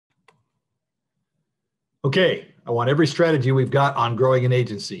Okay, I want every strategy we've got on growing an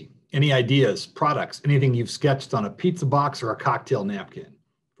agency. Any ideas, products, anything you've sketched on a pizza box or a cocktail napkin.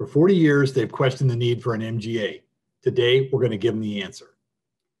 For 40 years, they've questioned the need for an MGA. Today, we're going to give them the answer.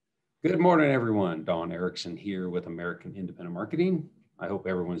 Good morning, everyone. Don Erickson here with American Independent Marketing. I hope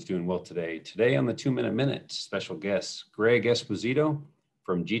everyone's doing well today. Today on the 2-Minute Minute, special guest Greg Esposito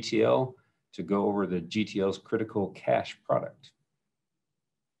from GTL to go over the GTL's critical cash product.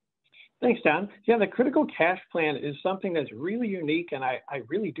 Thanks, Don. Yeah, the critical cash plan is something that's really unique, and I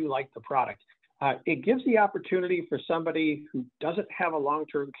really do like the product. It gives the opportunity for somebody who doesn't have a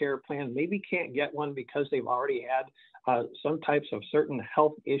long-term care plan, maybe can't get one because they've already had some types of certain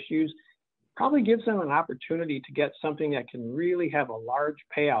health issues, probably gives them an opportunity to get something that can really have a large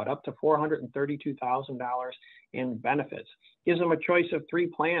payout, up to $432,000 in benefits. Gives them a choice of 3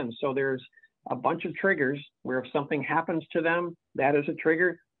 plans, so there's a bunch of triggers where if something happens to them, that is a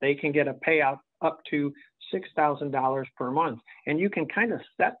trigger. They can get a payout up to $6,000 per month. And you can kind of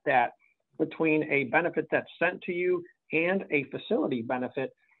set that between a benefit that's sent to you and a facility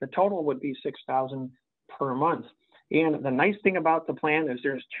benefit. The total would be $6,000 per month. And the nice thing about the plan is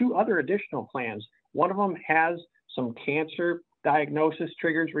there's 2 other additional plans. One of them has some cancer diagnosis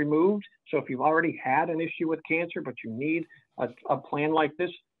triggers removed. So if you've already had an issue with cancer, but you need a plan like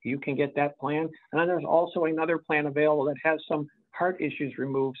this, you can get that plan. And then there's also another plan available that has some heart issues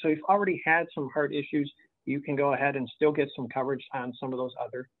removed. So if you've already had some heart issues, you can go ahead and still get some coverage on some of those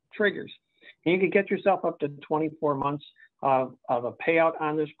other triggers. And you can get yourself up to 24 months of a payout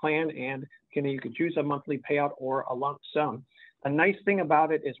on this plan, and you could choose a monthly payout or a lump sum. A nice thing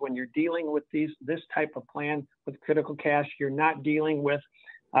about it is when you're dealing with this type of plan with critical cash, you're not dealing with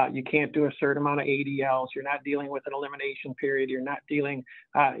you can't do a certain amount of ADLs. You're not dealing with an elimination period. You're not dealing,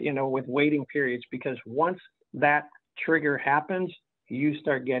 with waiting periods, because once that trigger happens, you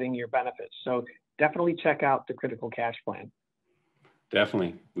start getting your benefits. So definitely check out the critical cash plan.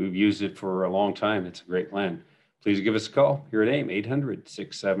 Definitely. We've used it for a long time. It's a great plan. Please give us a call here at AIM,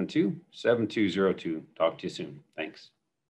 800-672-7202. Talk to you soon. Thanks.